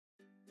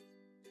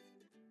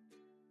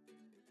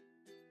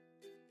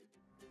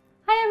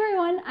Hi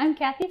everyone, I'm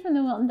Kathy from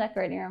the Wilton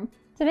Decorating Room.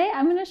 Today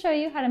I'm going to show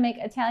you how to make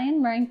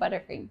Italian Meringue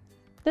Buttercream.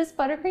 This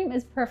buttercream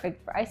is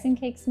perfect for icing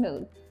cake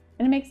smooth,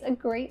 and it makes a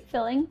great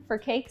filling for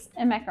cakes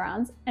and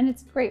macarons, and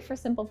it's great for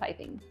simple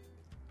piping.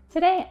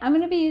 Today I'm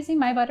going to be using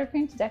my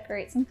buttercream to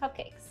decorate some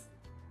cupcakes.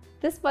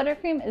 This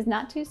buttercream is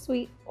not too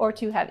sweet or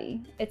too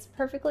heavy. It's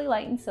perfectly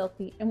light and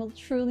silky and will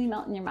truly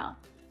melt in your mouth.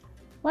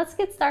 Let's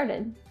get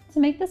started. To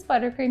make this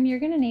buttercream, you're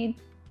going to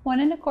need 1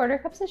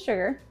 1/4 cups of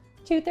sugar,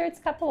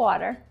 2/3 cup of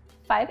water,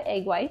 5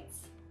 egg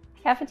whites,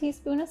 half a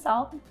teaspoon of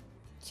salt,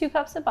 2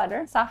 cups of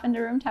butter softened to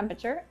room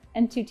temperature,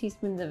 and 2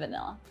 teaspoons of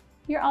vanilla.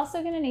 You're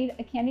also going to need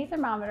a candy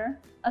thermometer,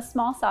 a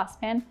small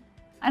saucepan,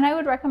 and I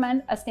would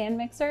recommend a stand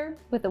mixer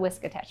with a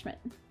whisk attachment.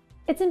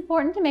 It's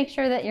important to make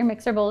sure that your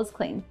mixer bowl is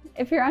clean.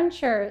 If you're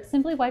unsure,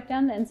 simply wipe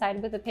down the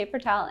inside with a paper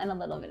towel and a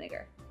little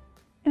vinegar.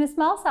 In a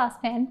small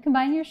saucepan,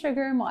 combine your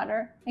sugar and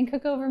water and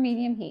cook over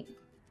medium heat.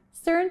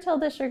 Stir until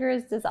the sugar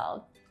is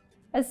dissolved.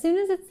 As soon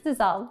as it's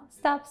dissolved,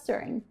 stop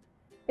stirring.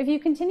 If you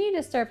continue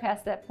to stir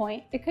past that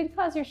point, it could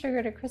cause your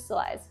sugar to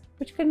crystallize,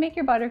 which could make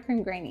your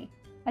buttercream grainy.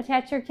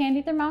 Attach your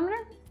candy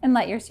thermometer and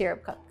let your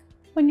syrup cook.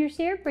 When your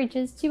syrup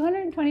reaches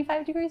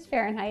 225 degrees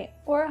Fahrenheit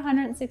or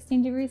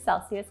 116 degrees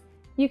Celsius,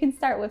 you can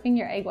start whipping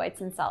your egg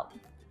whites and salt.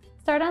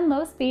 Start on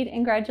low speed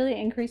and gradually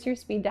increase your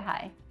speed to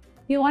high.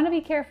 You'll want to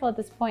be careful at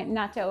this point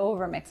not to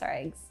overmix our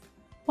eggs.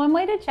 One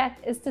way to check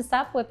is to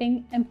stop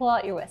whipping and pull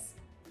out your whisk.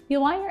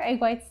 You'll want your egg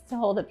whites to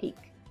hold a peak.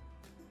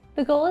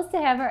 The goal is to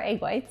have our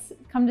egg whites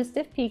come to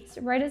stiff peaks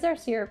right as our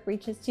syrup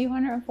reaches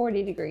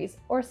 240 degrees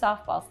or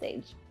softball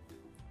stage.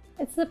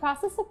 It's the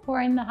process of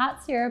pouring the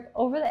hot syrup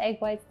over the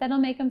egg whites that'll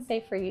make them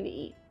safe for you to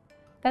eat.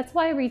 That's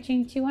why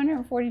reaching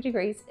 240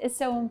 degrees is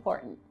so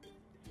important.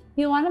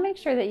 You'll want to make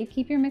sure that you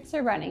keep your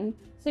mixer running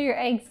so your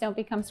eggs don't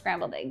become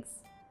scrambled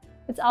eggs.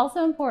 It's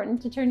also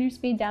important to turn your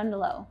speed down to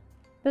low.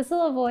 This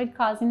will avoid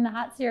causing the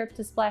hot syrup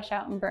to splash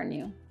out and burn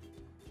you.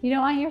 You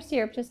don't want your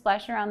syrup to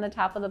splash around the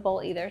top of the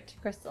bowl either to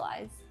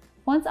crystallize.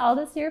 Once all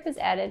the syrup is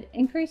added,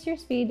 increase your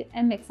speed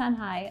and mix on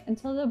high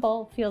until the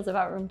bowl feels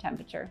about room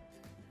temperature.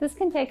 This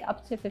can take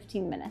up to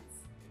 15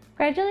 minutes.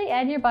 Gradually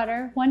add your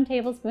butter 1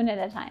 tablespoon at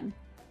a time.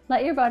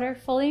 Let your butter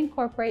fully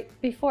incorporate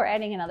before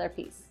adding another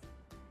piece.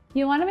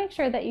 You want to make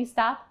sure that you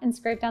stop and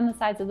scrape down the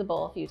sides of the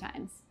bowl a few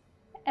times.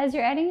 As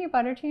you're adding your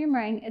butter to your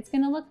meringue, it's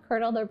going to look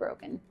curdled or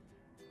broken.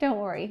 Don't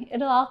worry,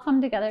 it'll all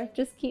come together,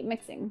 just keep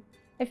mixing.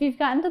 If you've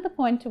gotten to the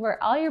point to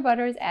where all your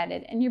butter is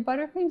added and your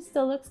buttercream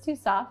still looks too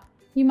soft,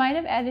 you might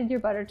have added your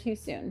butter too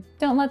soon.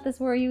 Don't let this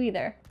worry you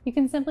either. You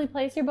can simply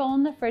place your bowl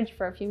in the fridge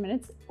for a few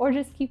minutes or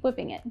just keep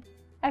whipping it.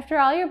 After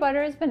all your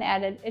butter has been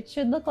added, it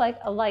should look like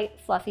a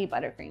light, fluffy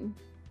buttercream.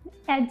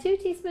 Add 2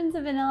 teaspoons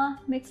of vanilla,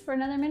 mix for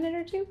another minute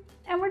or 2,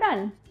 and we're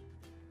done.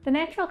 The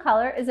natural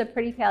color is a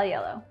pretty pale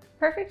yellow,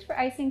 perfect for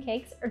icing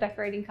cakes or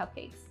decorating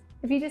cupcakes.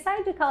 If you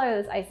decide to color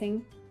this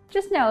icing,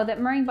 just know that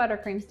meringue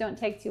buttercreams don't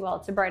take too well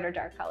to bright or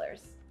dark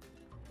colors.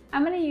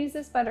 I'm going to use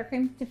this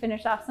buttercream to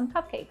finish off some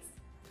cupcakes.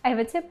 I have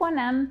a tip 1M,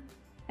 and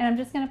I'm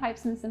just going to pipe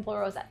some simple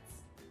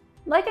rosettes.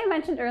 Like I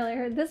mentioned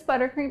earlier, this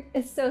buttercream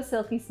is so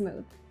silky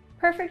smooth,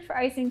 perfect for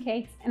icing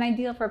cakes and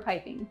ideal for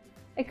piping.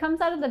 It comes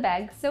out of the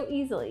bag so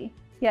easily,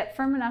 yet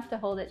firm enough to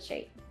hold its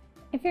shape.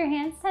 If your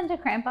hands tend to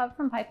cramp up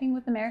from piping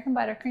with American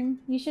buttercream,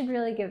 you should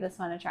really give this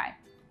one a try.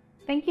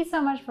 Thank you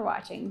so much for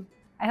watching.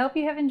 I hope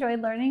you have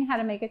enjoyed learning how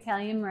to make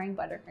Italian meringue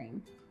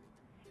buttercream.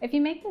 If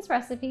you make this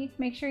recipe,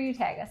 make sure you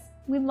tag us.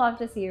 We'd love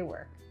to see your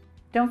work.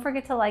 Don't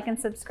forget to like and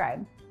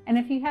subscribe. And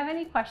if you have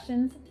any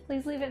questions,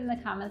 please leave it in the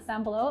comments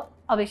down below.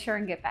 I'll be sure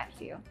and get back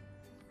to you.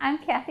 I'm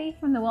Kathy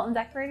from the Wilton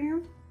Decorating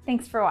Room.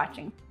 Thanks for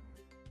watching.